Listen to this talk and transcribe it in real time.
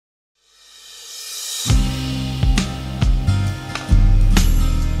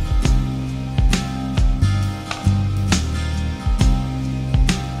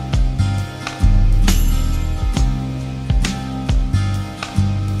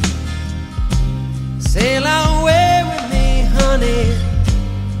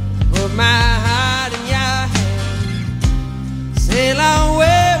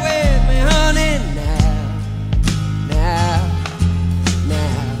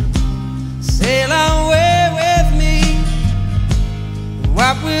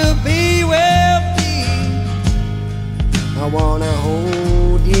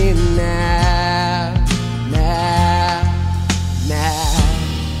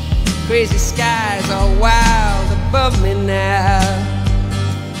Crazy skies are wild above me now.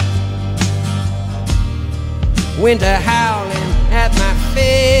 Winter howling at my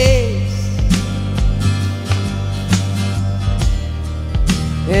face,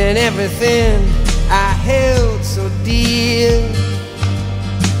 and everything I held so dear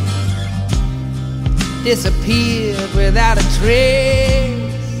disappeared without a trace.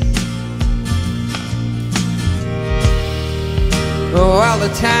 Oh, all the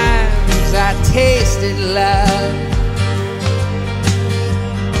times I tasted love,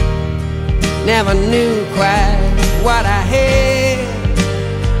 never knew quite what I had.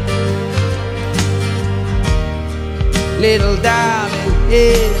 Little darling,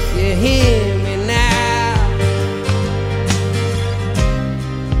 if you hear me now,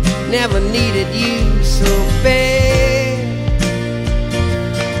 never needed you so bad.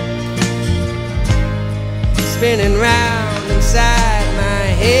 Spinning round inside my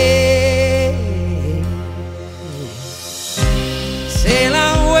head. Sail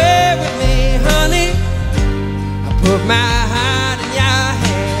away with me, honey, I put my heart in your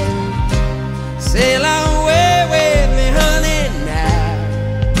hand. Sail away with me, honey, now,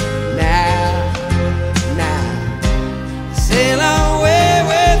 now, now. Sail away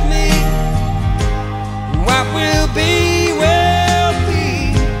with me, what will be, will be.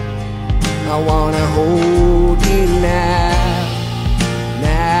 I wanna hold you now,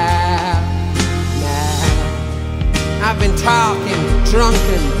 now, now. I've been talking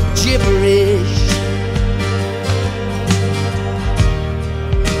drunken gibberish,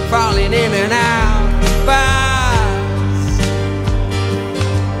 falling in and out of bars,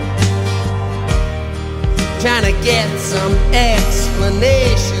 trying to get some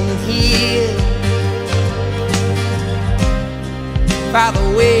explanation here by the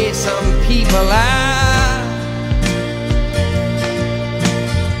way some people are.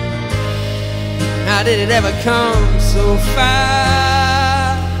 How did it ever come so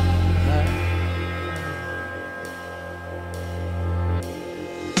far?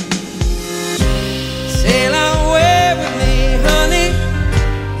 Sail away with me, honey,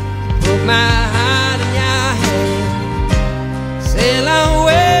 put my heart in your hand. Sail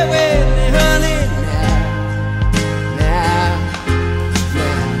away with me, honey, now, now,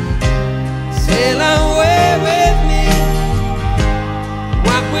 now. Sail away with me,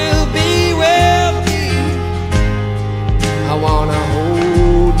 what will be, will be. I wanna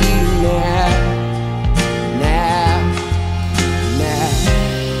hold you now, now, now.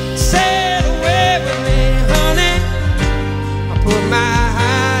 Sail away with me, honey, I put my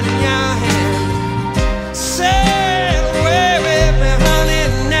heart in your hand. Sail away with me, honey,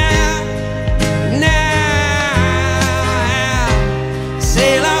 now, now.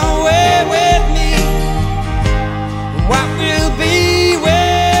 Sail away with me, what will be,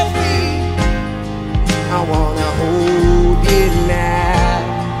 will be. I wanna hold you now,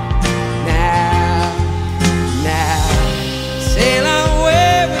 now, now. Sail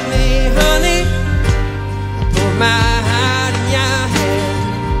away with me, honey, I put my heart in your hand.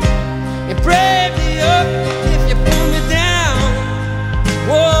 You break me up if you pull me down.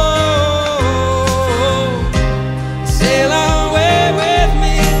 Whoa, sail away with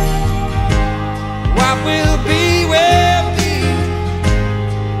me, what will be, will be.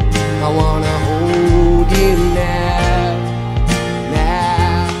 I wanna hold you now,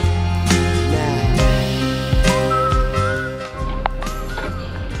 now, now.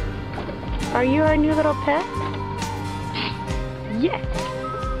 Are you our new little pet? Yes!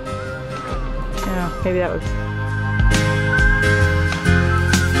 Oh, maybe that was...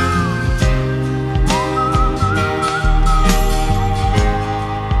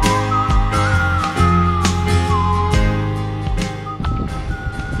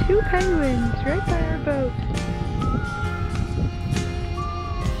 Two penguins right by our boat.